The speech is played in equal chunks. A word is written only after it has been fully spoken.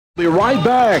Be right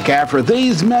back after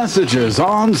these messages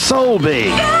on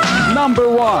Soulbeat. Number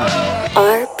 1.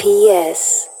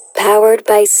 RPS, powered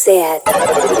by SAT.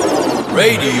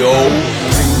 Radio.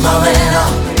 Primavera.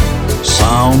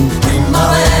 Sound.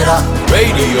 Primavera.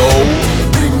 Radio.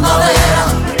 Primavera.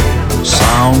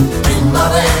 Sound.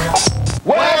 Primavera.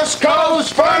 West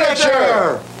Coast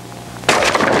Furniture!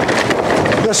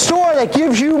 The store that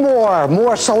gives you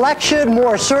more selection,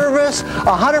 more service,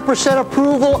 100%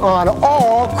 approval on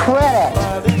all credit.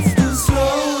 It's too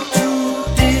slow to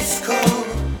disco.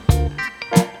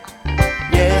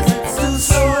 Yes, it's too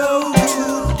slow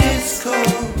to disco.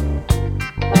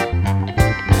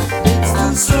 It's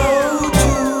too slow to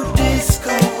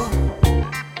disco.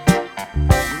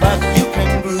 But you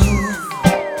can groove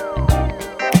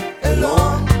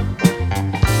alone.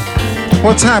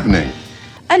 What's happening?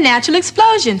 A natural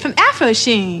explosion from Afro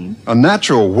Sheen. A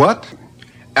natural what?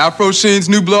 Afro Sheen's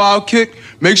new blowout kick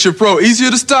makes your pro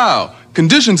easier to style,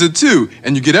 conditions it too,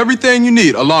 and you get everything you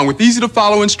need along with easy to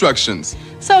follow instructions.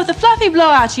 So if the fluffy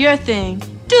blowout's your thing,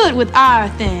 do it with our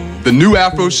thing. The new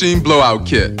Afro Sheen blowout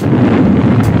kit.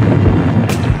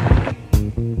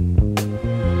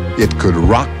 It could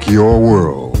rock your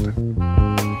world.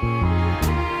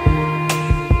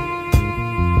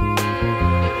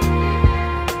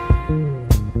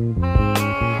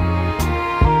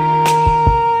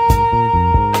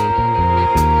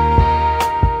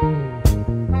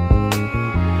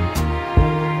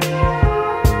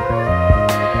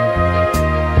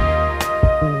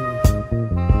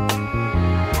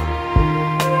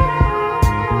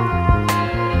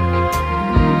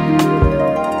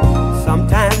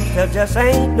 There just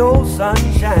ain't no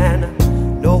sunshine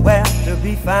nowhere to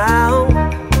be found.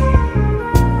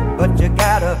 But you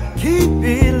gotta keep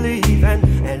believing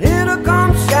and it'll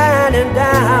come shining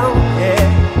down,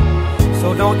 yeah.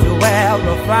 So don't you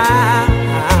ever frown.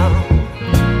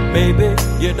 Baby,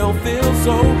 you don't feel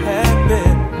so happy.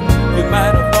 You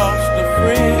might have lost a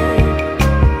friend.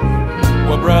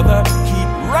 Well, brother, keep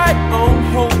right on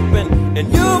hoping and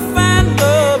you'll find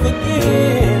love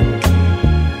again.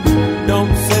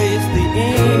 Don't say it's the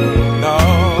end, no.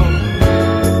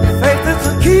 Faith is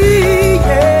the key,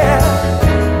 yeah.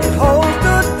 It holds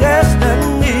the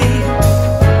destiny.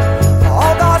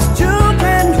 All God's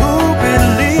children who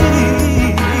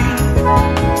believe.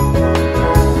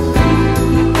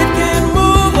 It can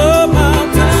move a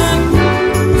mountain,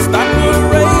 stop the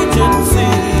raging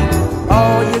sea.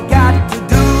 All you got to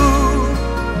do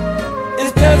is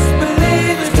just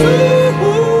believe it's true.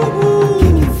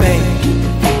 Keep your faith.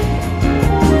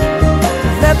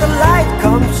 Let the light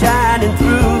come shining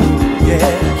through,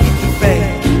 yeah. Keep your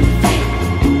faith.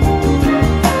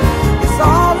 It's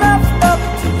all left up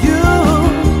to you.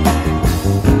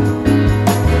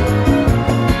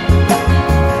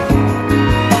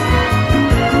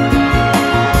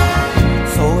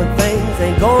 So when things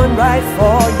ain't going right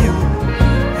for you,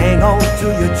 hang on to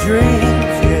your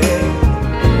dreams,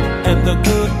 yeah. And the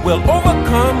good will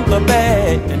overcome the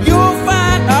bad, and you'll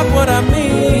find out what I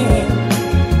mean.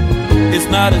 It's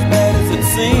not as bad as it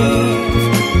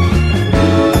seems.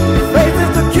 Faith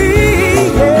is the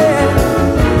key,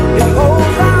 yeah. It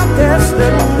holds our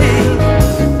destiny.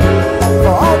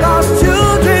 For all God's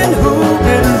children who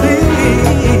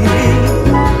believe.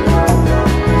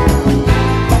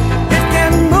 It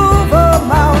can move a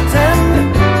mountain.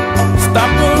 Stop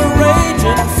the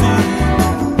raging sea.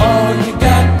 All you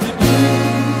got to do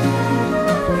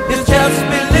is just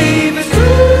believe it's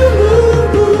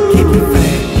true. Keep your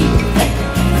faith.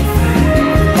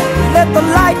 Let the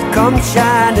light come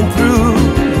shining through,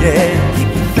 yeah. Keep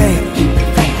your faith.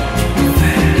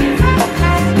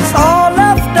 It's all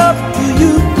left up to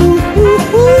you.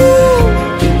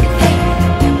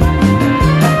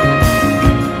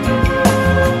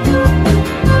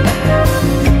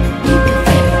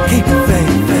 Keep your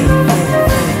faith, faith, faith,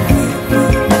 faith, faith, faith.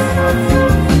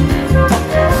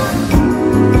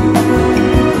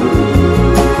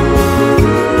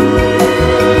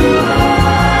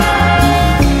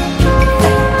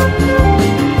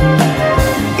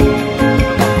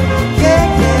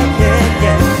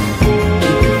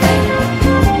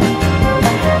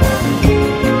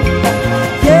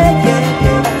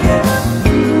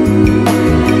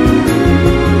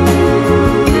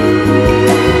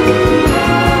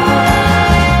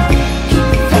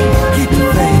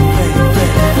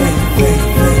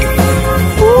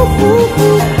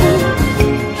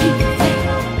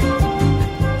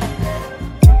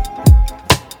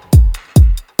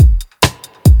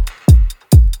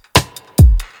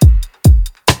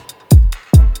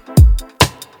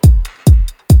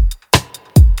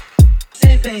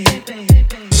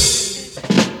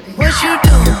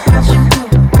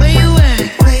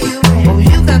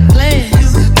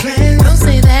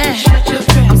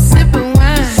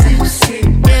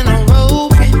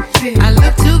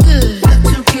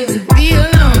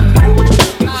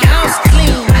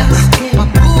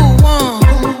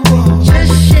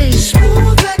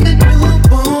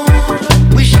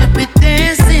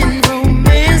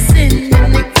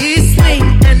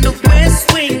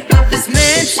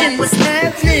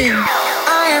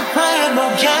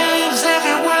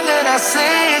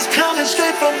 say is coming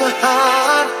straight from the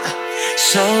heart.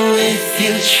 So if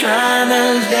you're trying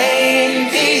to lay in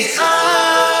these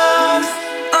arms,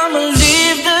 I'ma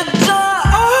leave the door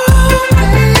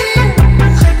open.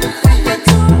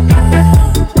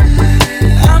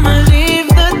 I'ma leave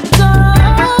the door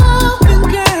open,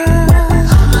 girl.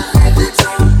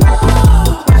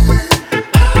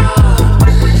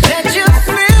 Let you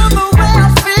feel the way I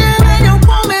feel, and you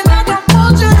want me like I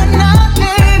want you tonight,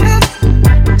 baby.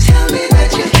 Tell me that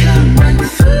you're coming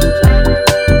through.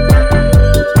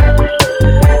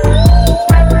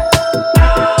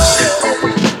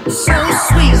 So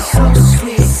sweet,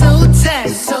 so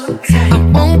tight, I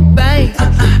won't bite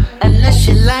unless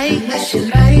you like.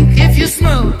 If you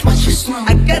smoke, I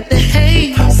got the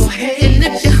haze. And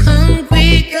if you're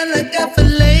hungry, girl, I got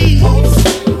fillets.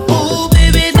 Oh,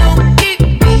 baby, don't keep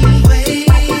me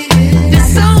waiting.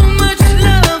 There's so much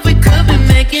love we could be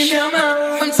making.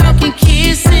 I'm talking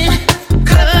kissing,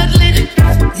 cuddling,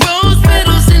 rose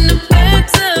petals in the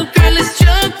bathtub. Girl, it's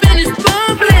jumping, it's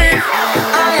bubbling. I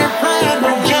ain't playing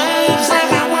no games.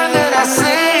 Every word that I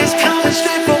say is coming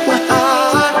straight from my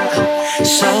heart.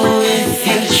 So if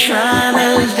you're trying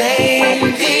to lay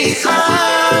in these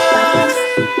arms,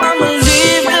 I'ma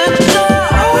leave the door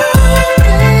open.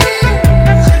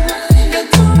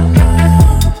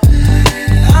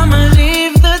 I'ma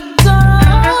leave the door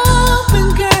open,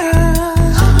 girl.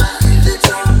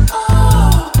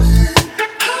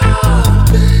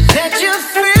 Let you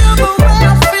feel the way I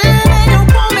feel, and you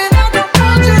want me like I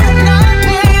want you tonight,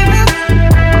 baby.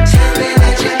 Tell me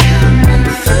that you're coming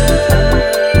through.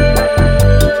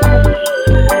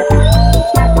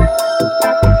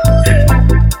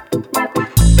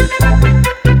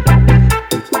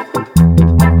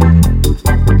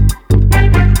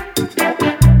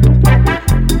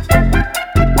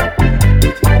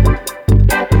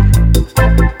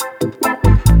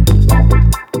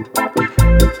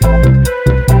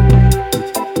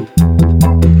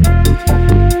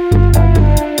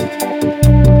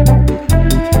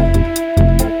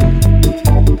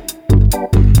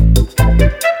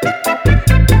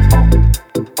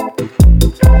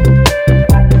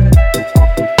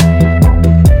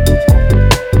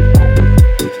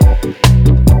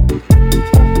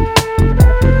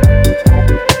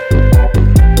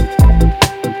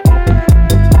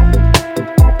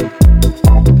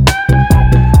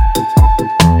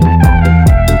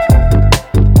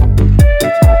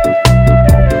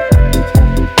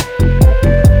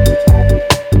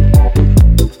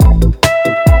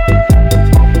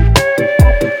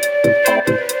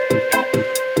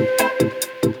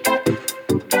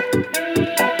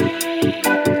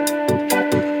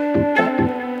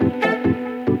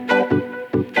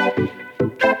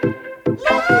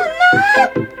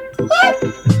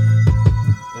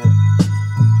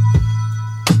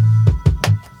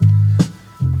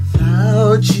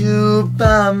 Without you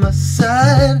by my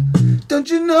side, don't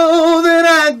you know that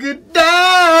I could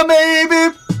die,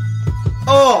 baby?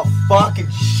 Oh, fucking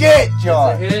shit,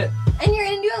 John. It's a hit. And you're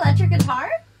gonna do electric guitar?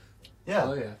 Yeah.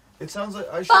 Oh, yeah. It sounds like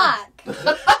I should. Fuck.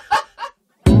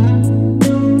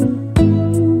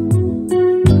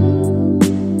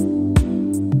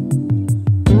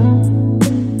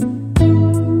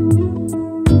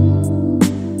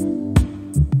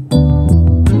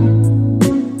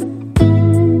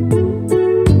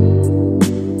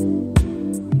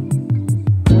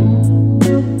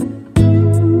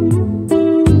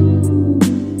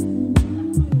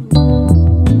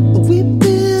 We've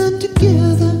been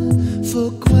together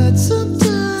for quite some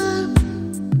time.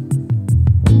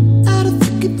 I don't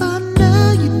think about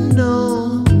now, you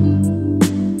know.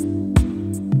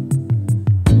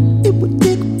 It would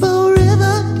take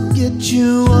forever to get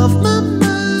you off my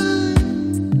mind.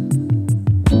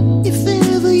 If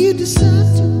ever you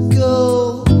decide to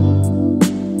go,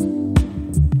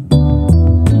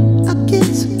 I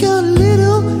guess I got a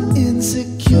little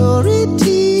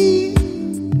insecurity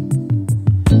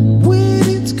when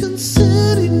it's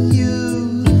concerning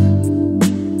you.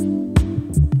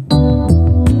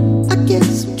 I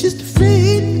guess I'm just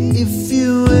afraid if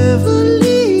you ever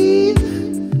leave,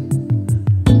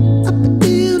 I'll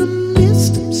be in a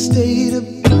mystic state of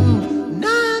blue, and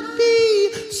I'd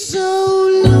be so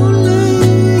lonely.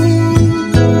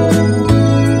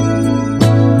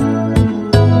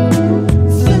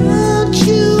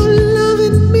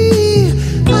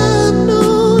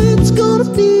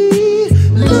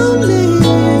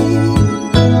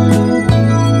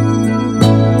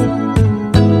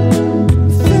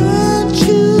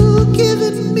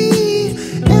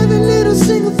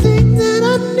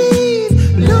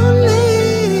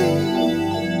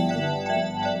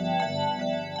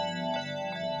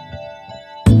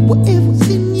 what's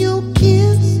in your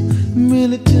kiss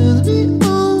really turns me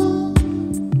on,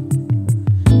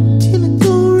 till it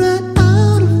go right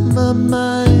out of my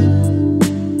mind.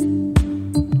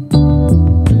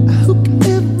 Who can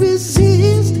ever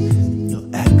resist your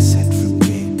accent from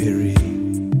Gay Perry?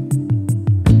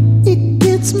 It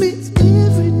gets me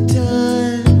every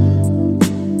time.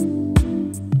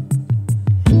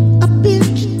 I bet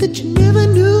you that you never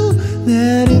knew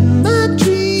that in my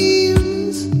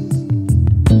dreams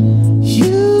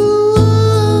you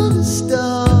are the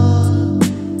star.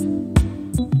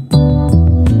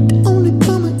 The only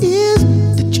bummer is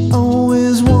that you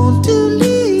always want to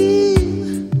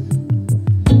leave.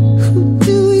 Who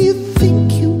do you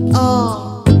think you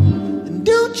are? And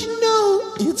don't you know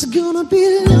it's gonna be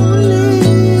lonely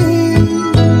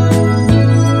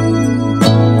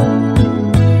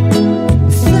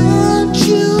without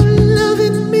you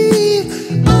loving me?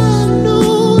 I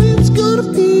know it's gonna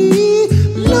be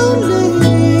lonely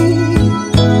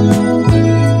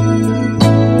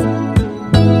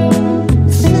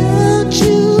without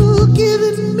you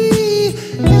giving me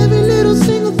every little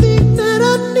single thing that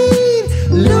I need.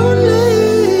 Lonely.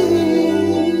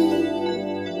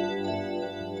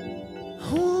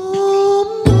 Oh,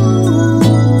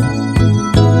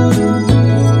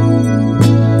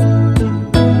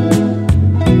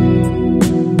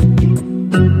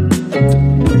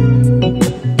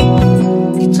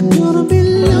 it's gonna be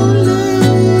lonely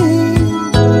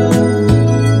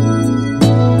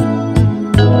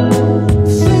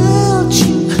without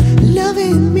you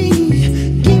loving me,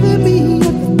 giving me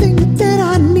everything that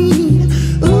I need.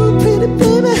 Oh, pretty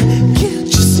baby, can't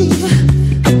you see?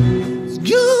 It's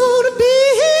gonna be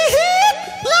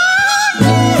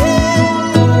lonely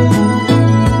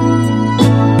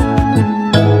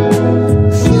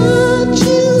without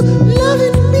you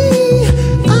loving me.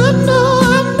 I know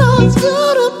it's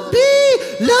gonna be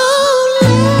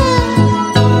lonely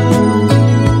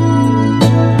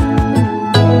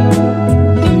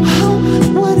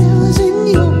whatever's in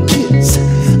your kiss,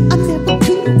 I never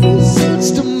could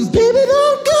resist them. Baby,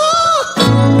 don't go.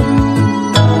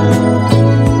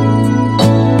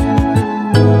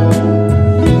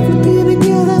 We've been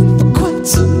together for quite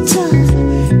some time.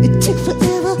 It takes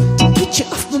forever to get you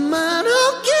off my mind. Oh,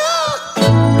 girl.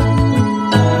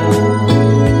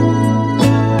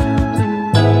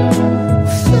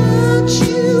 Without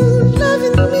you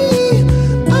loving me,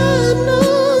 I know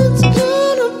it's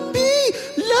gonna be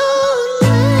lonely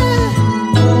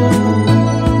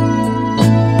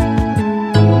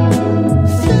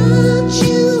without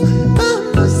you by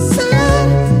my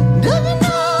side. Don't you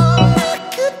know I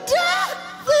could die,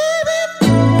 baby?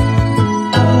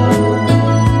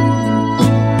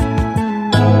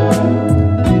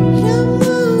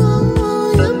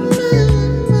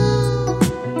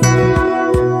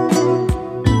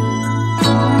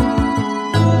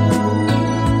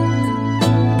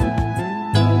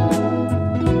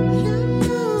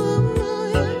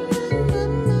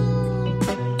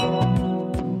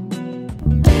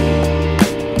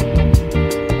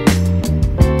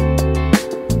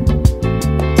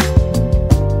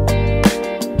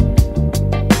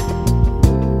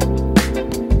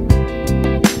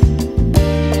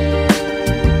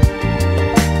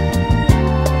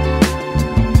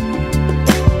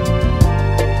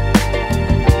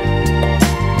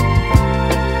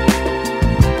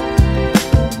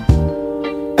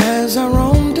 As I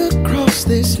roamed across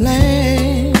this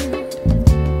land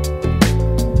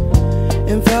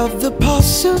and felt the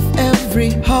pulse of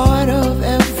every heart of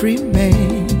every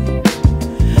man,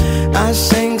 I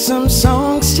sang some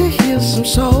songs to heal some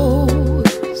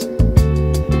souls.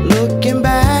 Looking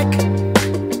back,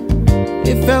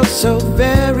 it felt so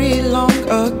very long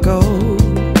ago.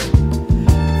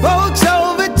 Folks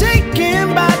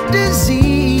overtaken by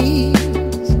disease,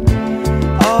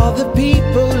 all the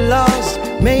people lost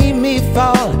made me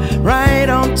fall right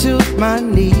onto my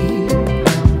knees.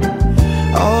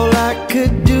 All I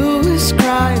could do is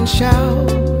cry and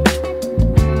shout.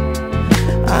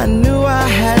 I knew I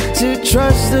had to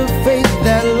trust the faith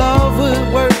that love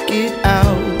would work it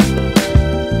out.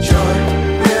 Joy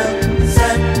will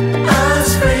set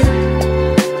us free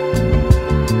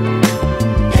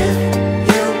if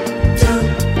you do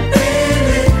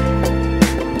believe.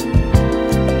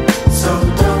 So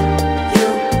don't you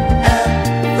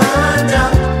ever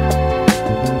doubt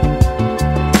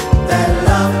that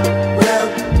love will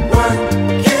work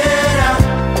it out.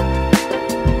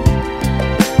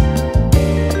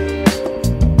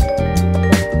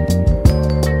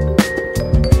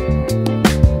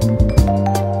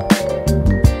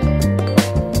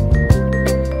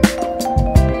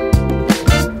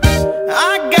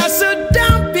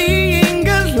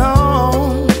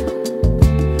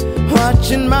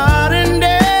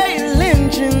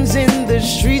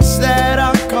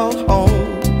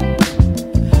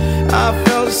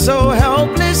 so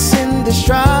helpless in the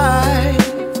strife.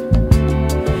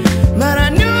 But I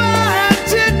knew I had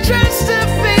to trust the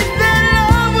faith that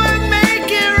love would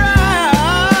make it right.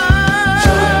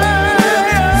 Joy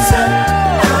will set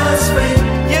us free.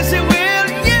 Yes, it will.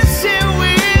 Yes, it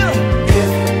will.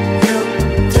 If you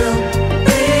do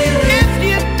believe. If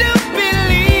you do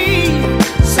believe.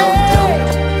 So don't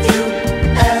you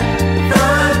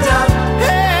ever doubt.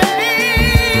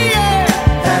 Hey, yeah.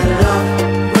 That love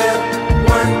will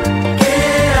work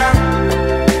it out.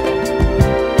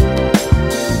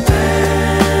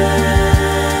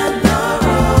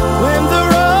 When the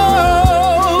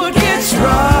road gets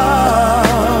rough,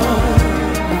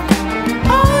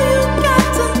 all you got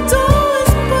to do is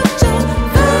put your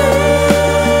faith,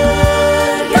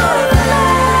 your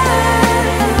life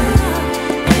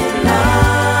in love.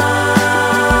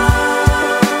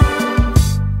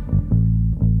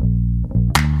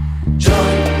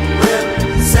 Joy will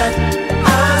set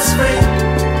us free.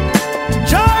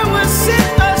 Joy will set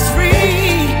us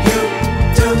free. You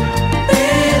do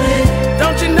believe.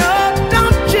 Don't you know?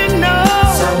 Don't you know?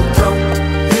 So don't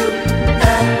you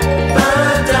ever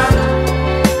doubt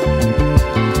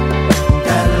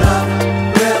that love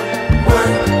will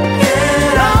work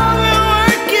it out. Love will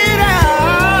work it out.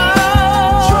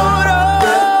 Joy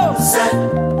will set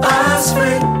us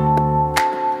free.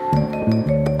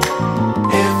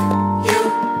 If you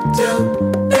do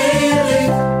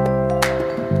believe.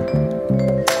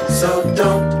 So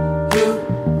don't you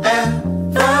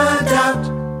ever doubt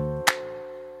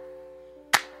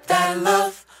that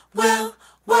love will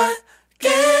work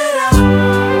it out.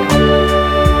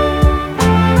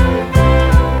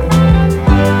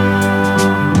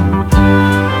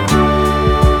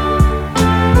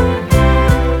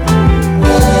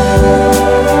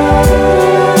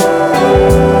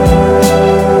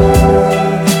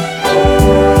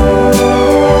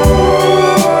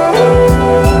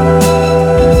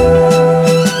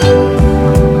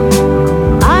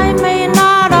 I may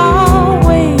not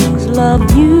always love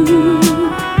you,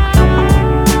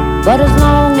 but as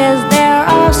long as there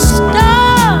are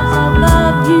stars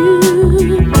above you,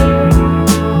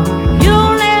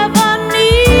 you'll never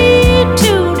need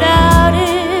to doubt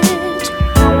it.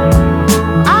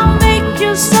 I'll make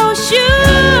you so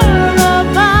sure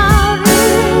about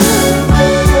it.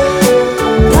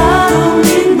 God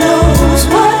only knows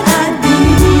what I'd be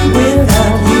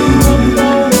without you.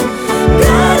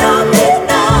 God only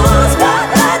knows what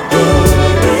I'd be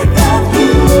without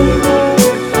you.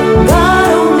 God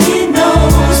only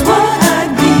knows what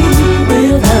I'd be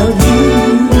without you.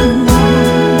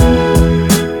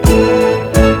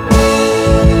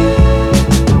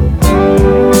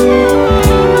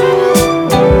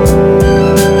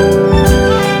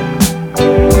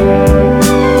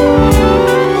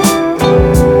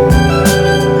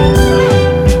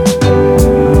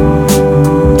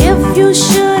 If you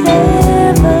should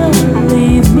ever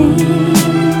leave me,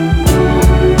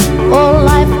 well,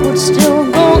 life would still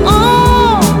go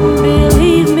on,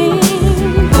 believe me.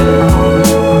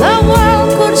 The world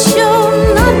could show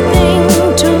nothing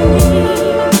to me.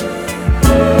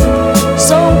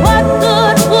 So what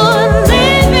good would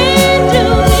living do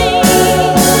me?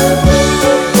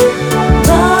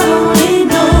 God only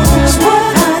knows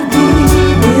what I'd be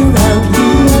without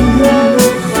you.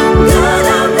 God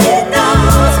only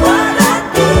knows what I'd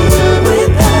be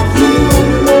without you.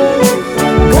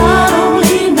 God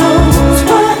only knows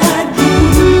what I'd be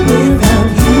without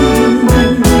you.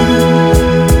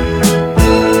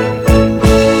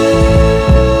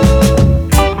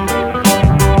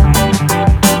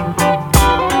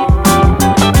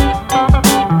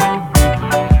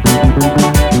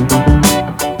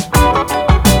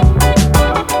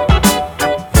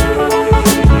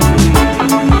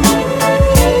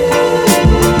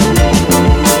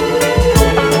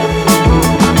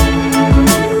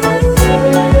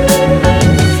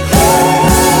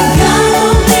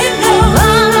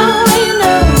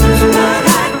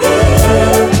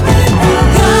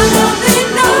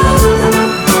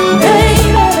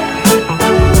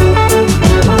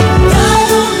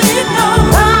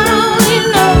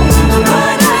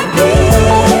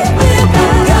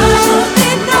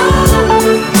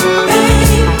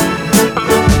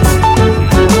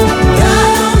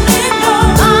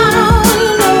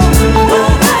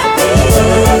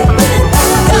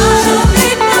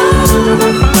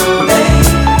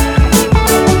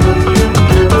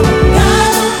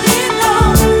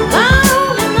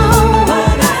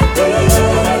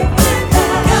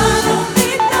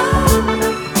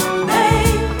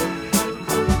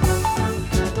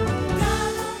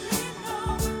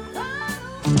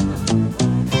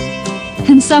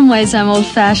 In some ways, I'm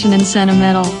old-fashioned and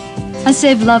sentimental. I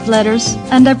save love letters,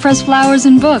 and I press flowers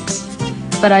in books.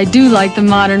 But I do like the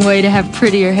modern way to have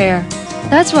prettier hair.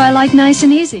 That's why I like Nice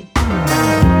and Easy.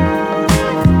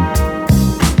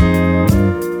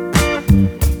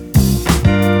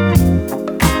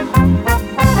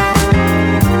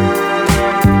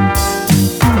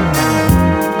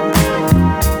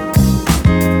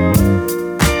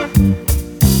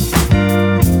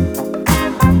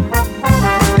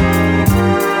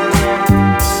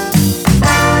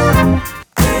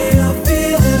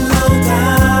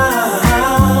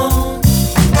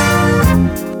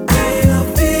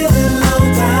 Feeling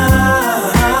low down.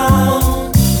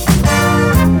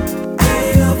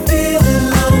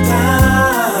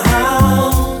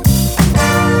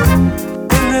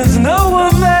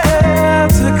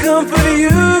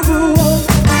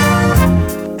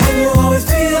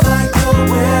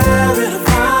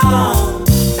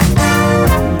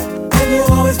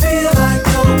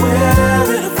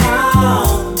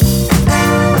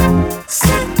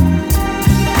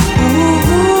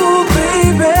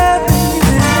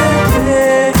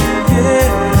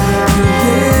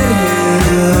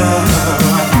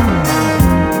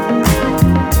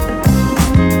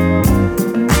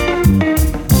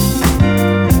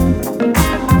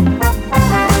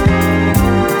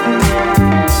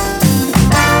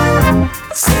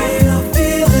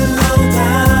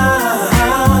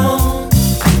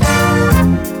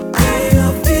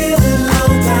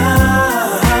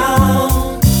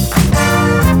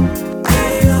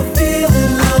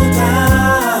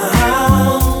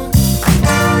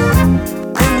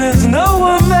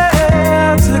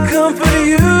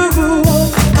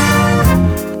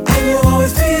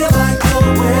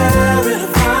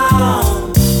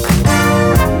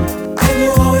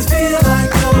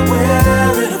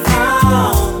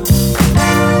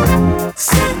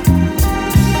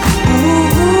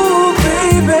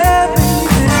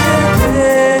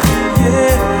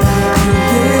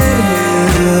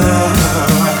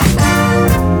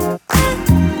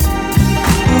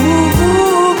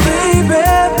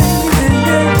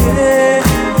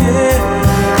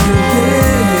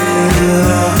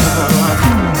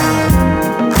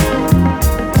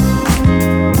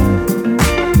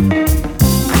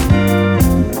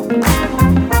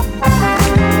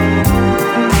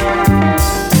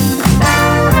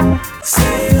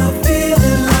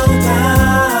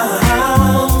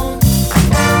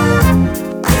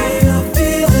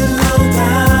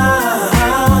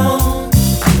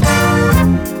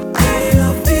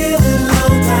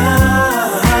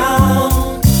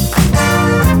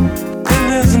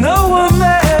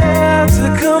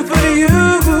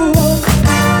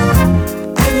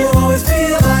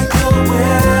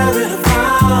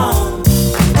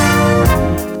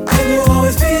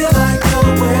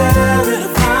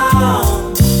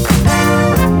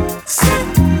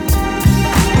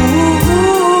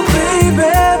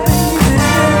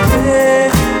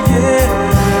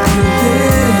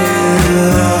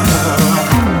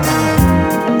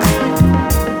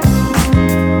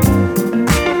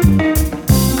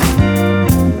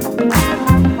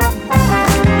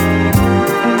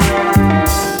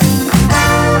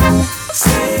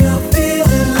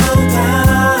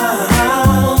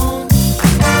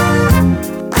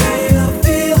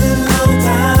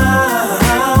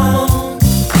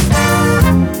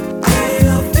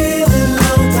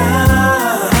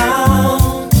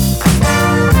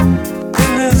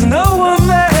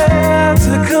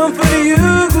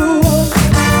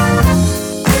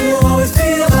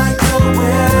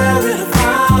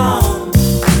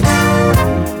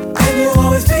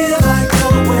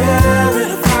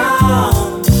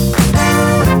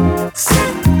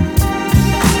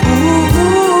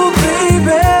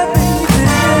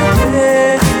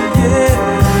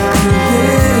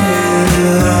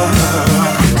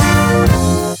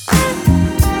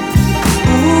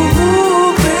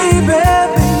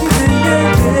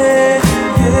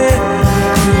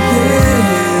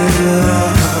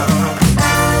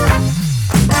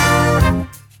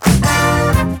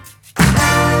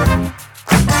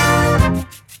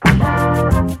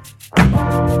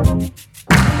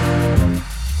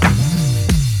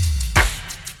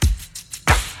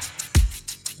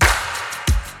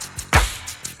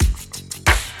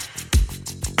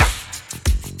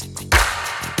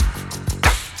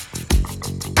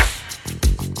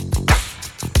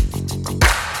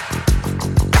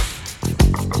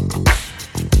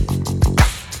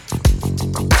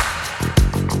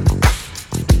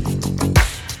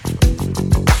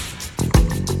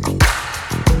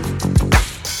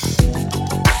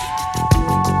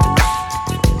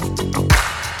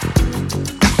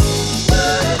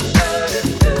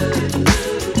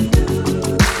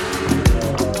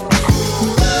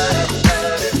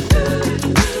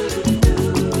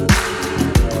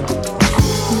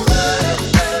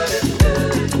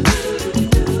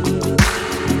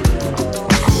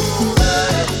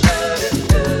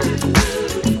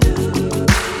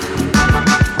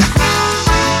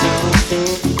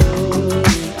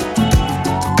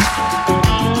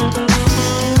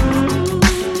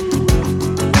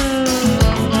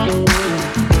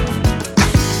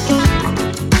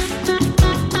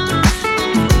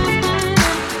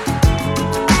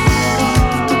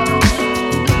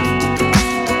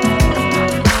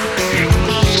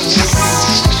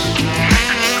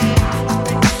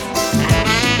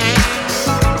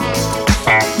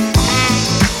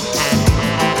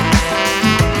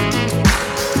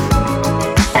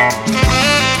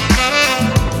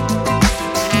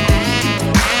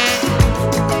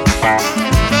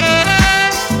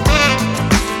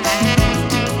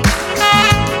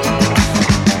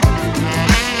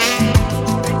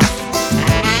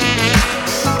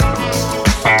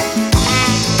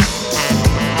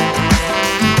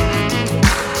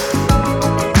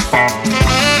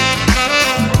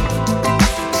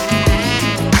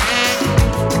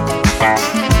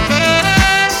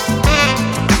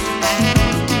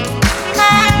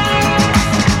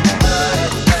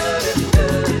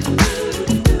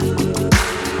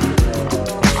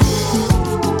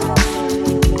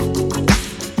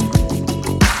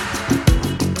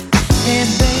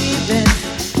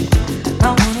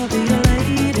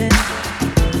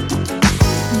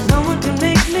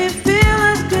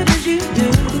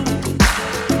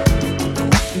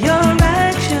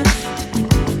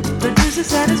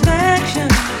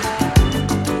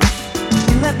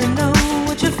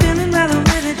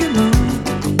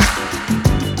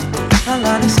 A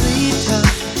lot of sweet talk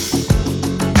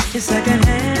is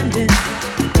second-handed,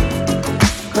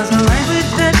 'cause the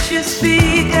language that you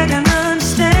speak, I can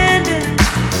understand it.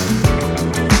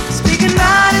 Speaking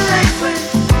body language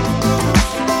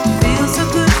feels so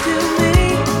good to me.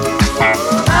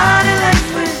 Body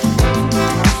language,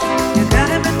 you got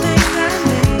everything I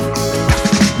need.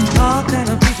 All kind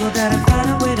of people gotta find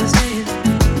a way to say it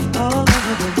all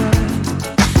over the world.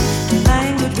 The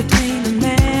language between a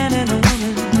man and a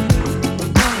woman, a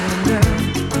boy and a girl,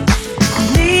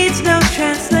 needs no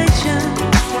translation,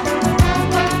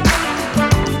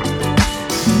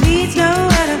 needs no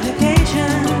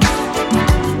edification.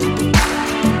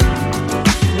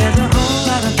 There's a whole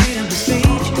lot of freedom of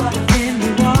speech in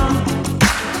you all.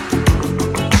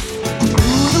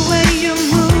 Ooh, the way you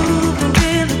move and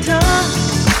really talk,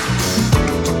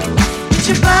 it's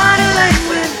your body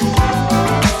language.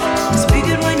 Speak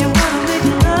it when you wanna make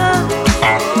love.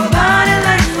 Body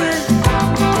language.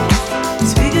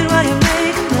 Speak it while you're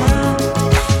making love.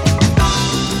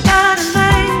 Body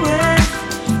language.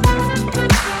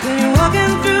 When you're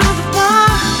walking through the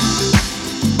park,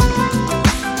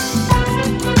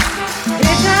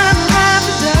 anytime you have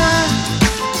to die,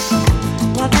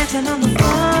 while dancing on the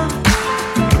floor,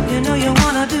 you know you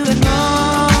wanna do it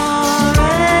more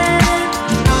and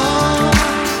more.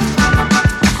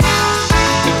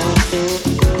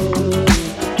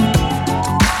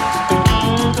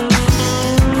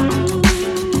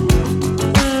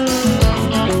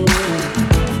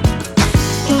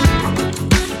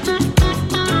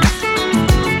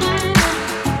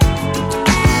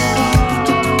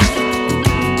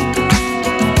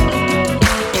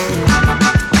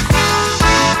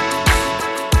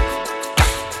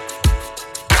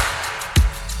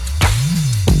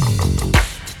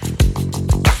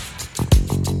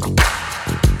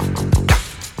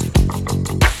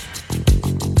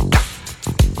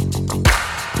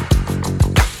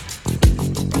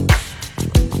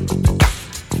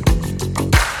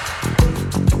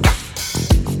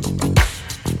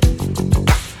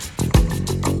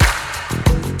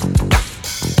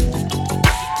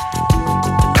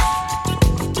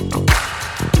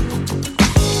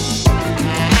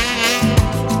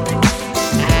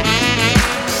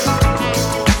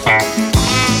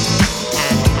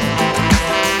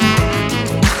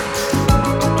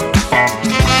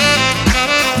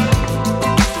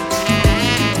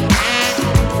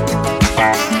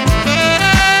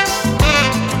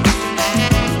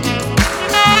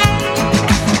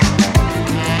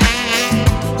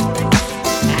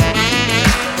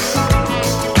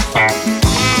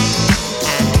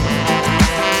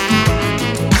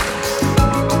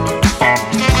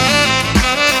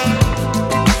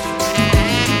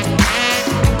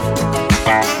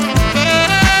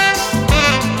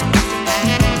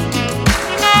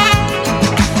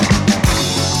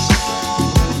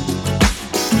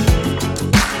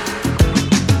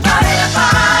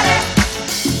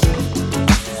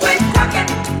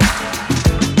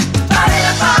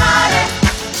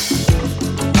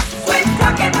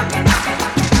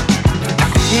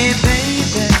 Hey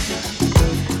baby,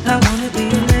 I wanna be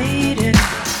a lady.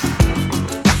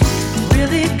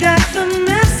 Really got the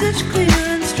message clear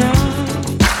and strong.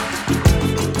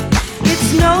 It's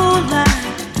no lie,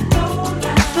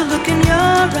 the look in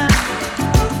your eye.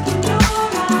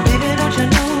 Baby, don't you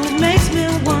know it makes me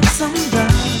want some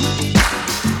love?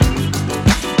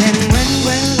 And when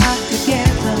we're locked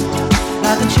together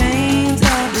by the chains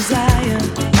of desire,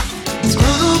 it's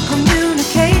total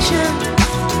communication.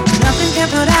 Nothing can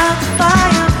put out the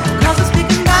fire, 'cause we're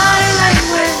speaking body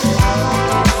language.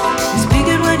 You speak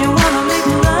it when you wanna make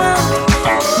love.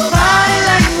 Body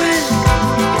language.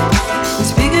 You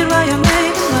speak it while you're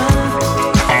making love.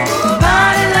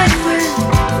 Body language.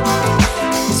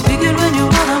 You speak it when you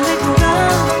wanna make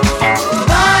love.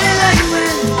 Body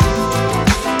language.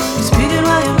 You speak it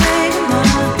while you're making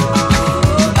love.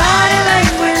 Body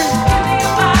language.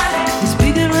 You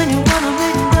speak it when you wanna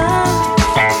make love.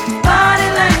 Body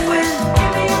language.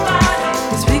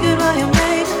 Speak it while you're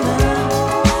making love.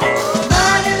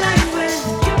 Body language.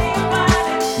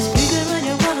 Speak it when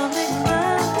you wanna make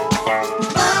love.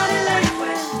 Body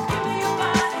language.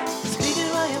 Speak it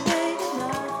while you're making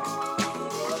love.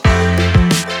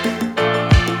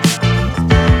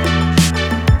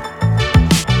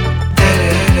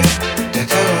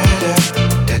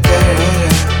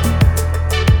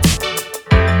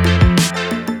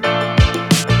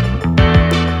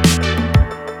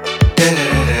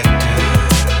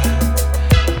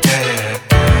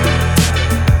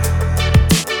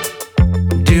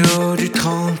 Du haut du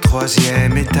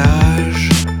 33e étage,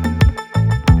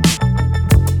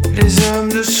 les hommes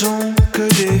ne sont que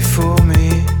des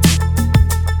fourmis.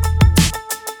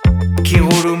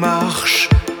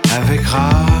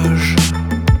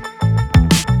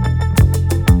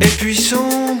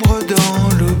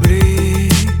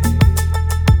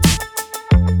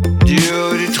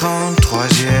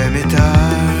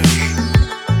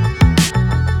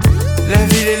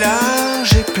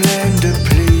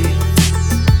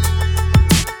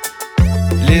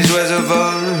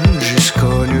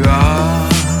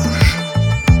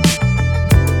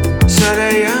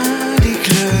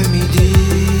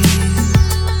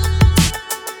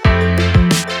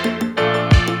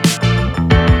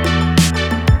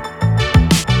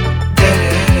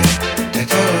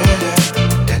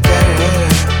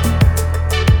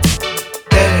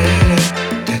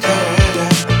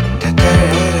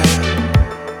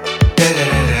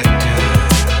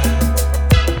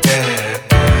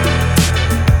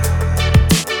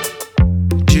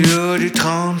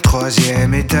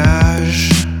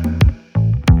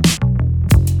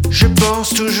 Je pense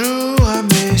toujours à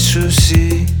mes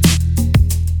soucis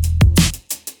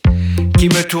qui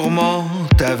me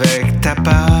tourmentent avec ta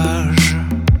page,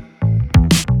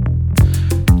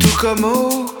 tout comme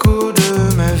au cours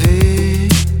de ma vie.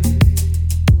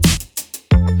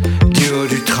 Du haut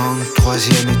du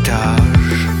 33e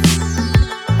étage,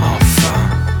 enfin,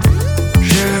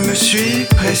 je me suis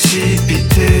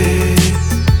précipité,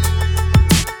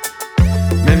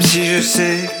 même si je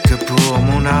sais que pour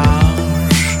mon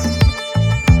âge,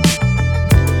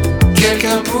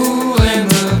 quelqu'un pourrait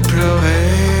me pleurer.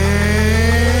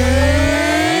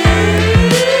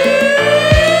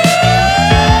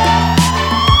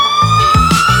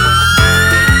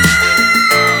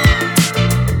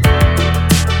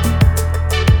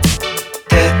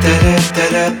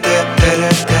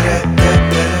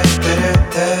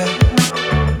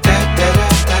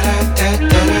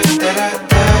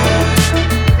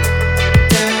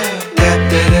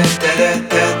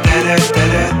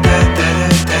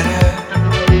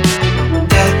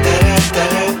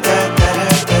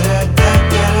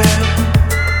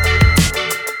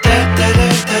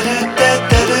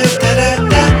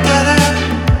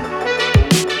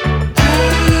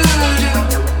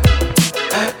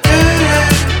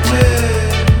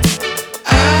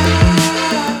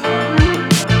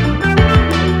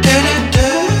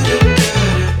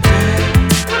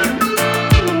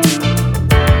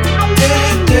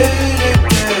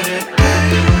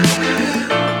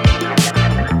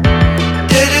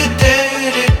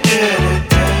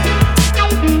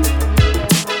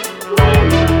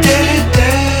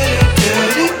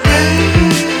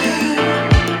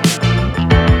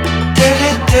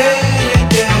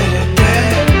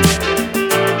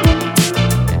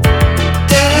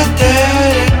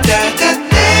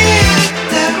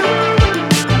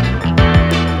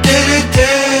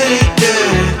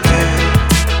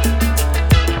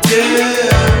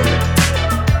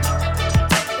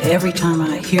 Every time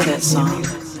I hear that song,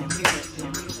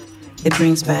 it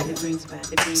brings back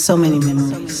so many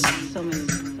memories.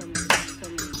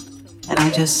 And I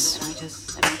just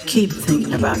keep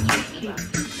thinking about you.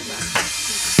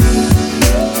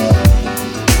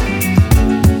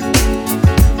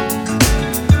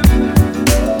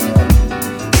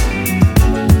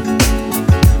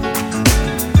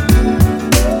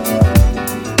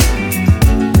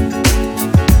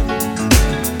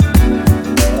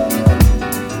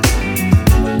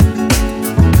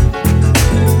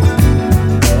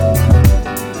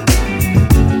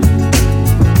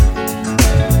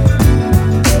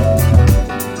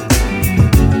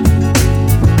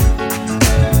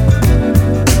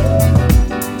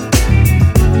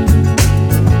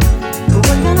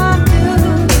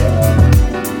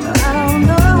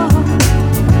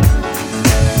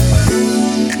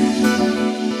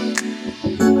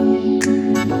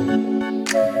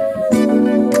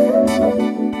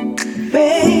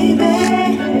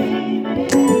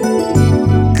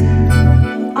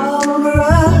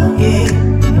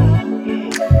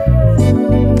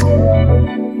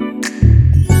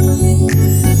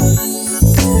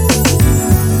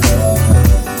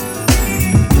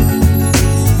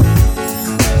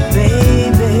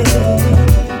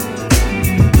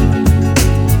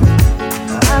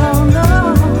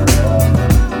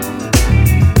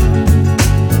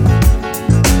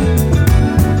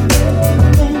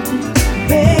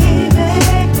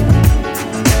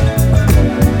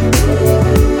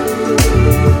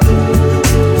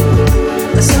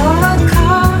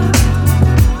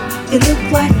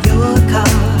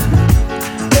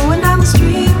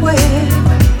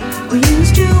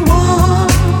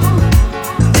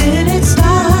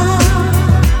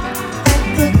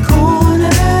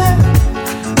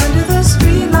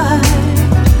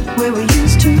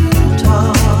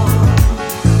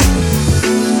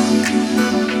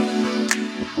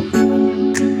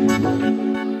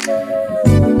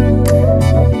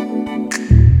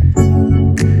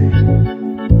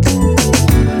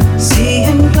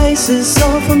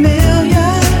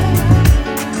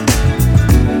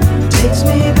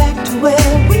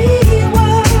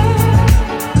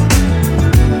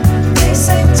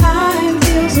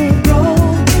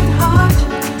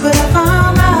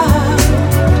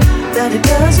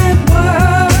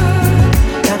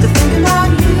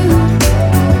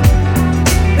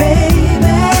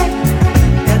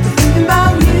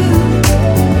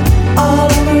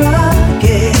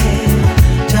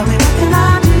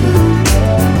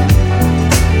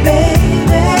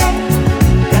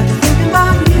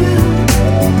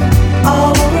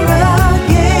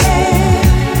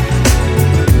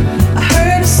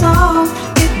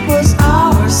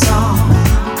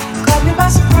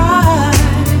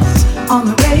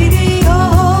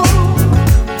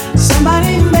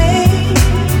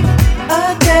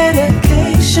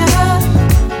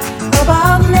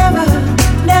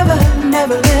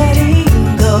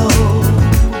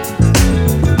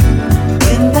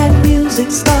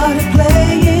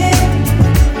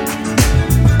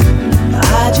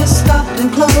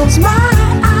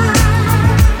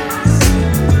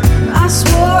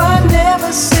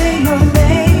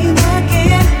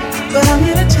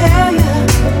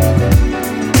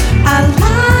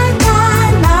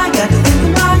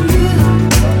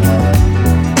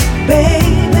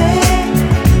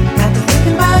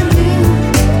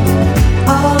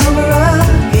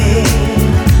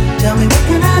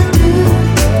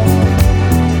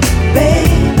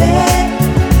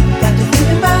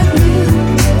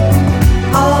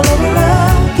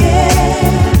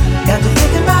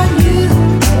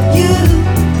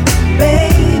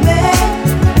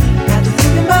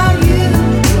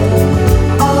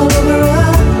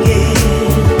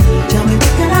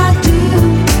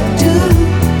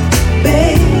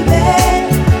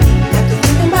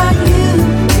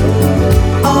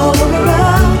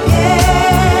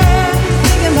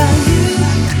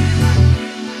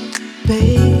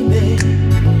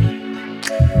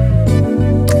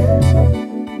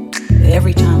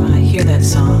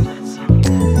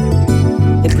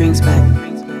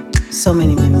 brings back so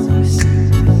many memories.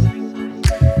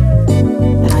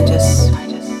 And I just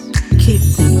keep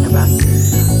thinking about you.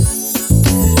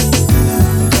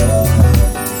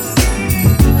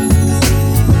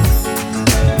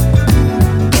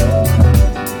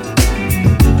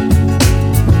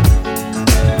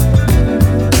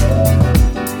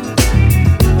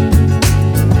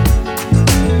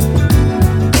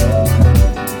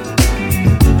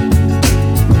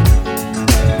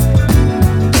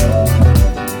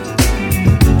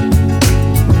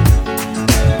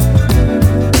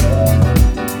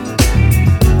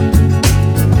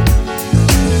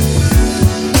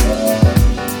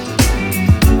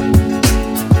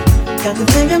 Got to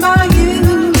thinking about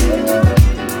you,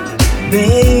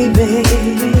 baby.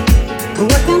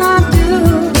 What can I do?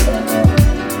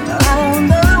 I don't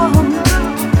know.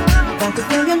 Got to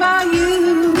thinking about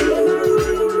you.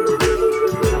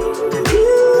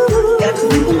 Got to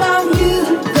think about you,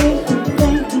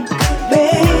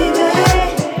 baby.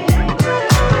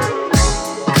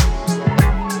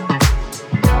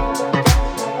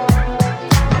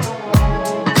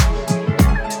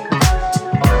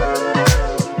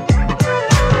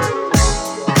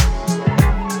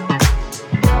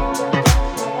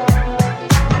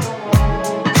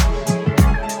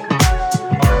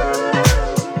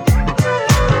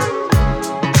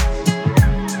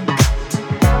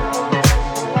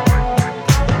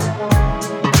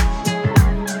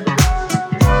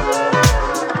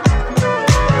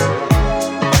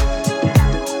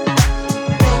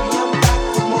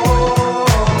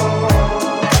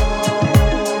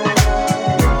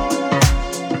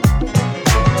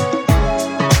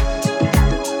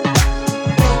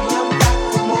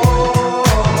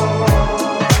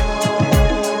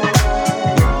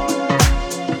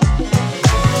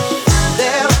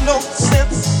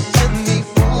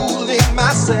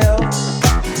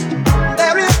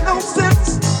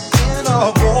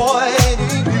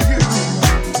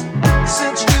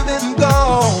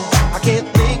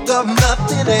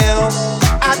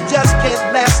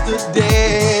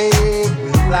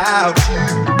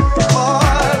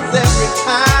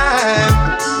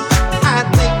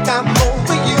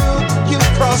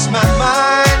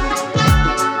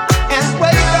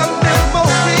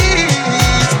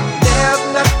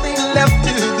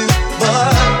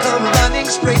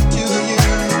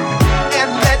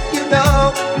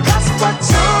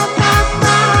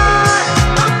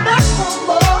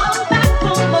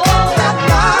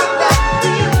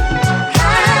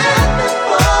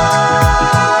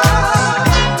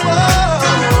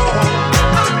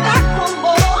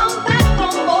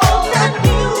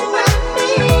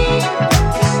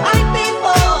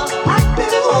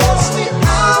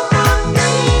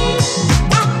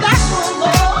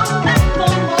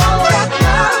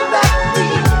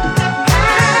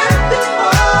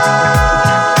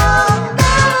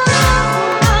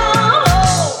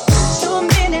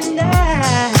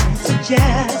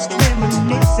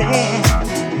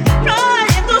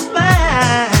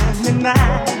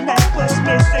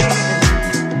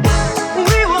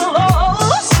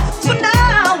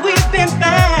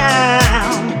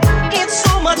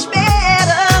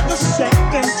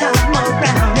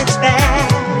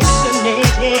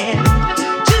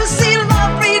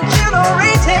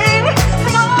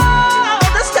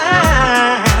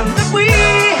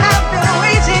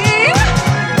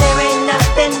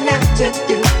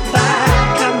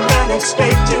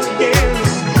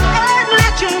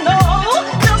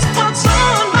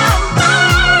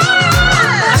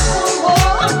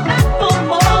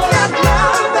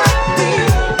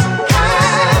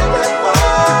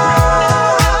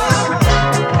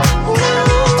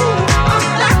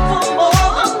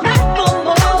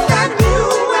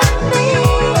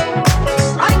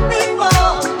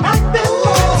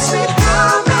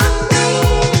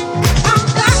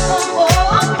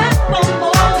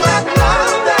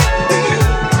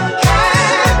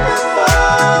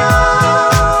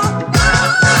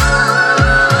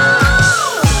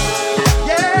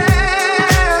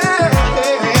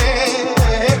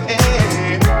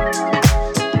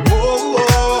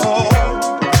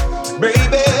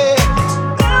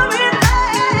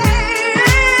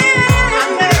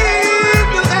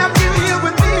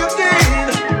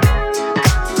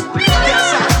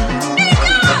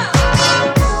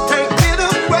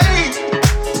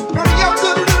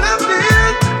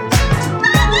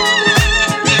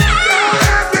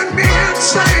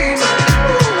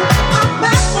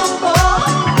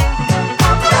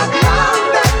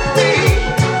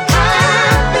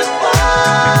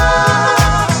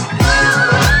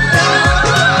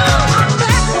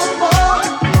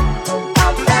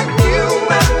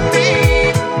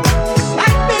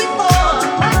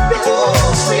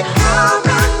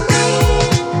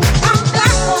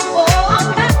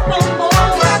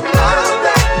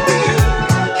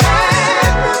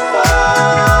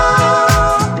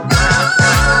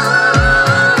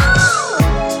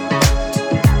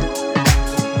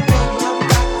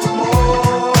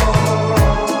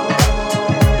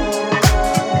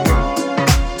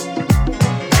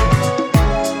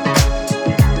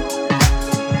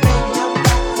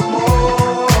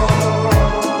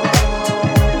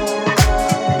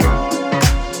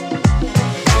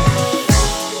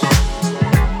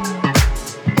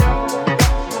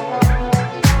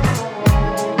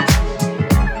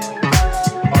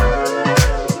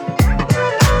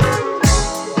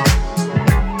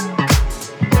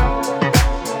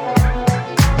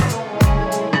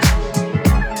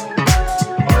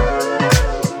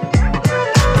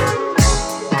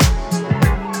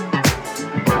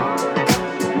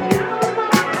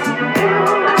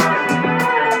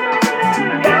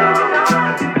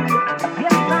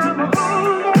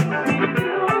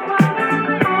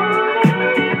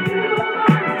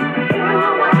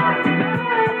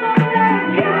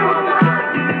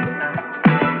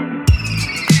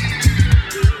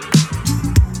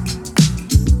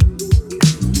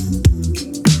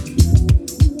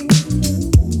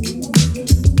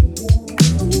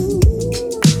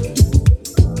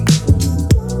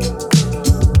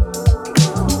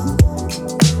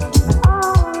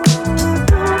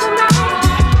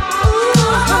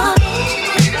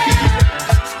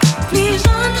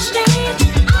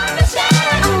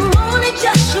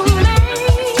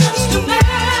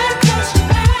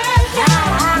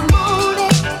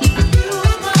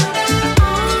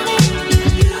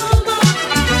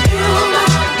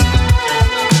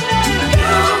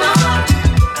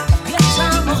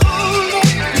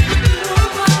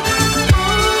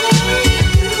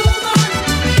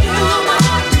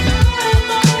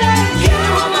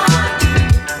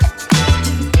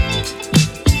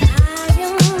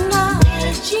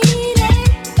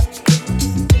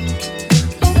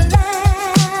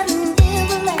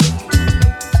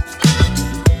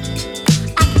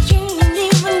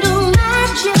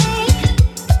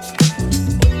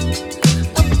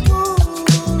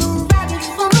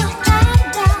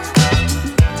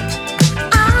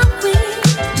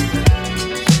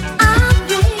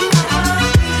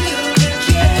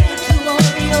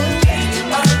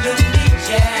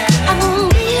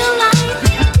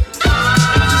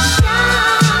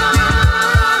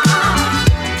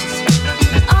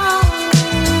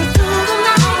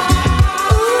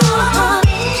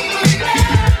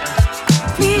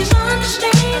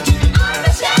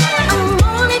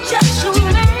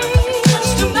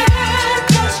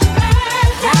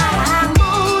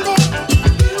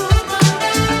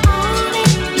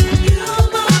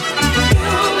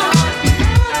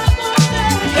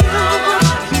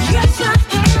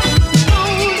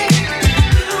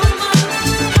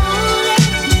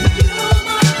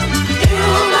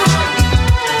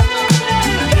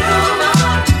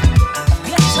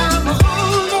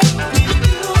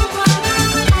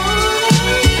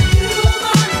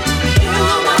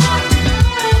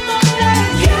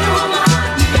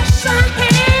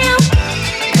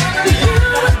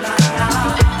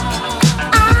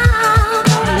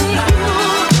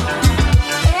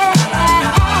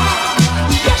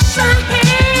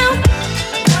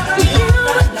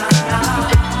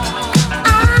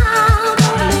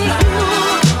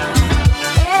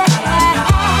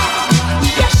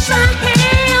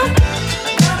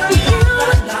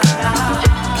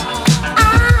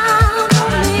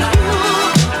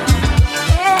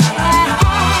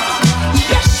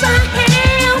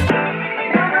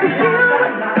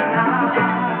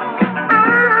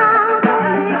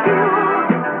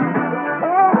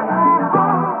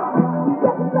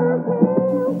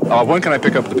 When can I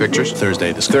pick up the pictures?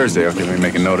 Thursday. This Thursday. Okay, let me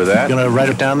make a note of that. You gonna write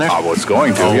it down there? I was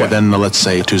going to. Oh, yeah. well, then let's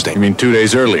say Tuesday. You mean 2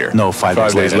 days earlier? No, 5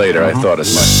 days 5 days later. I thought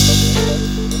as much.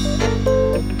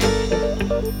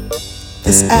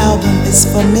 This album is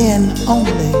for men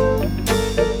only.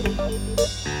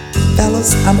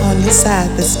 Fellas, I'm on your side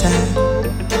this time.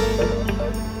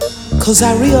 'Cause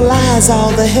I realize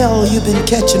all the hell you've been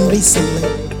catching recently.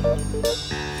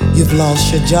 You've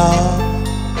lost your job.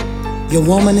 Your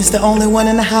woman is the only one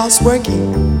in the house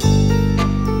working.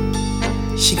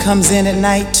 She comes in at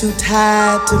night too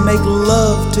tired to make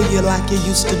love to you like you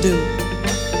used to do.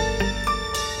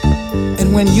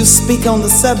 And when you speak on the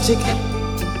subject,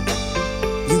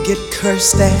 you get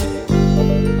cursed at.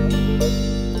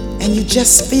 And you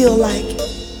just feel like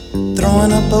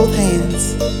throwing up both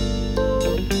hands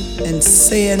and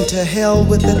saying to hell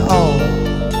with it all.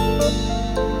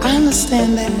 I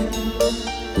understand that.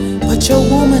 But your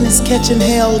woman is catching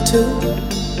hell too.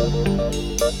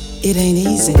 It ain't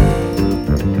easy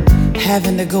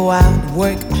having to go out,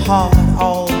 work hard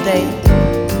all day,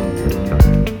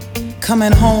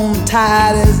 coming home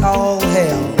tired as all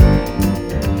hell,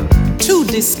 to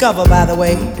discover, by the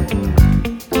way,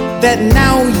 that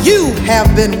now you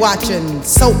have been watching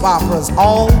soap operas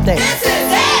all day. This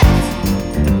is it!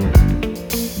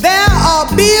 There are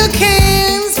beer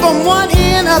cans from one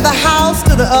end of the house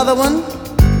to the other one.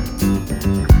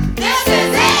 This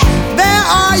is it! There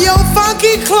are your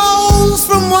funky clothes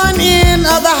from one end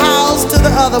of the house to the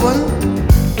other one.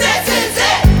 This is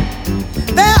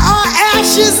it! There are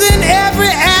ashes in every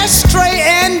ashtray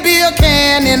and beer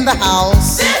can in the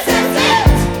house. This is it!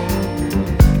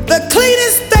 The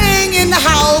cleanest thing in the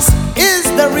house is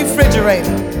the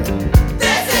refrigerator.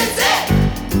 This is it!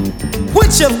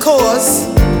 Which, of course,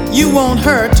 you want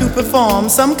her to perform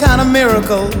some kind of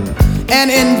miracle and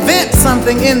invent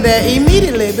something in there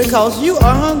immediately because you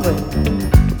are hungry.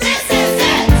 This is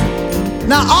it!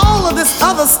 Now, all of this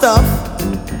other stuff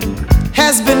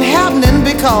has been happening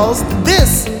because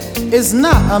this is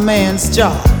not a man's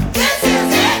job. This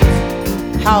is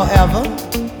it! However,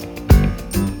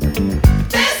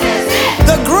 This is it!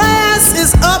 the grass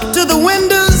is up to the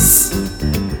windows.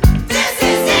 This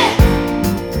is it!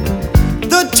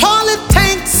 The toilet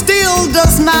tank still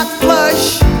does not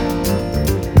flush.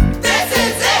 This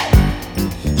is it!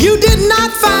 You did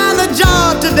not find a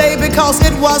job today because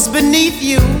it was beneath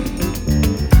you.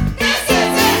 This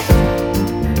is it!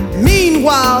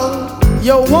 Meanwhile,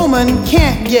 your woman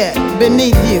can't get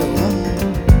beneath you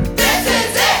This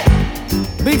is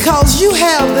it! because you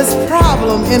have this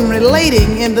problem in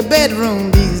relating in the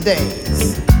bedroom these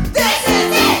days. This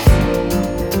is it!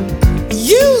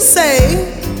 You say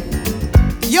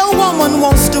your woman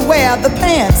wants to wear the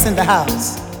pants in the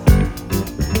house.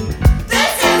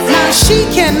 This is Now, it! she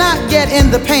cannot get in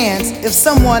the pants if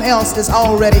someone else is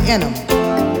already in them.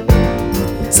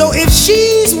 So if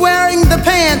she's wearing the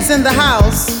pants in the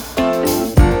house,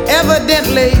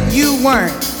 evidently you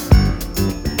weren't.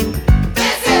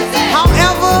 This is it!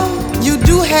 However, you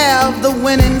do have the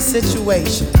winning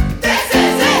situation. This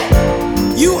is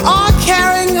it! You are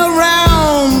carrying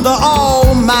around the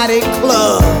almighty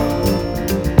club.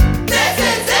 This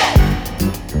is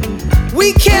it!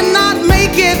 We cannot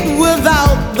make it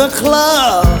without the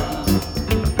club.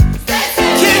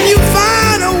 Can you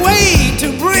find a way to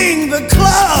bring the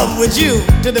club with you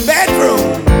to the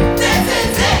bedroom? This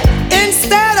is it!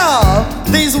 Instead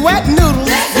of these wet noodles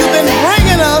you've been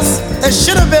bringing us that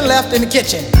should have been left in the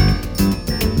kitchen.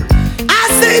 I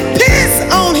say piss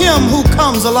on him who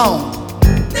comes along.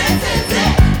 This is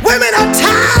it! Women are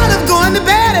tired of going to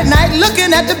bed at night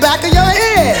looking at the back of your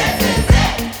head. This is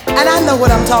it! And I know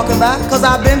what I'm talking about because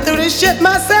I've been through this shit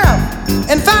myself.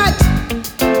 In fact,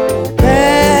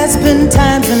 there's been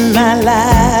times in my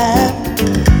life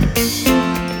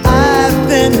I've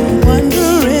been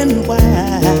wondering why.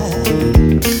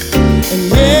 And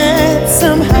yet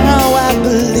somehow I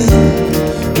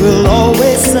believe we'll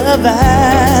always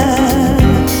survive.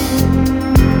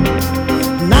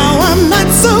 Now I'm not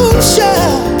so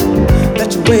sure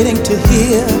that you're waiting to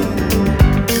hear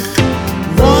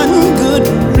one good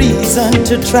reason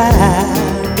to try.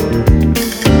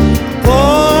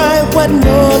 Boy, what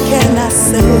more can I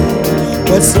say?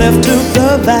 What's left to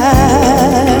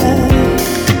provide?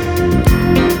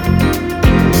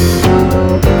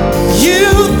 You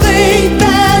think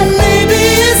that maybe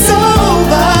it's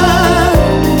over,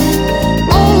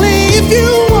 only if you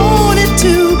want it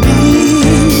to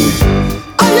be.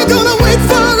 Are you gonna wait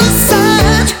for a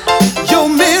sign? Your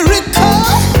miracle?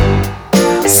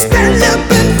 Stand up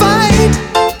and fight.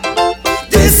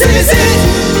 This is it.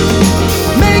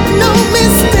 Make no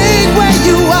mistake where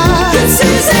you are. This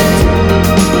is it.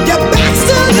 Your back's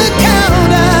to the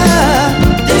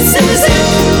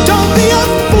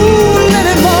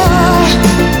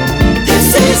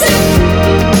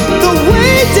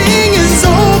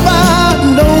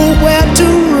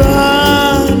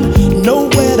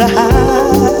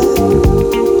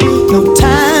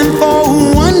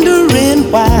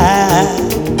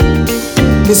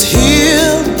is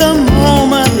here, the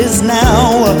moment is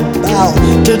now about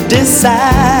to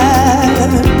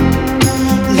decide.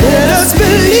 Let us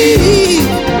believe,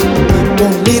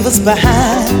 don't leave us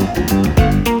behind,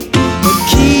 but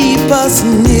keep us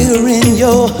near in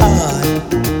your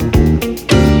heart.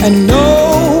 And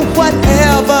know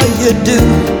whatever you do,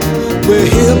 we're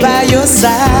here by your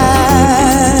side.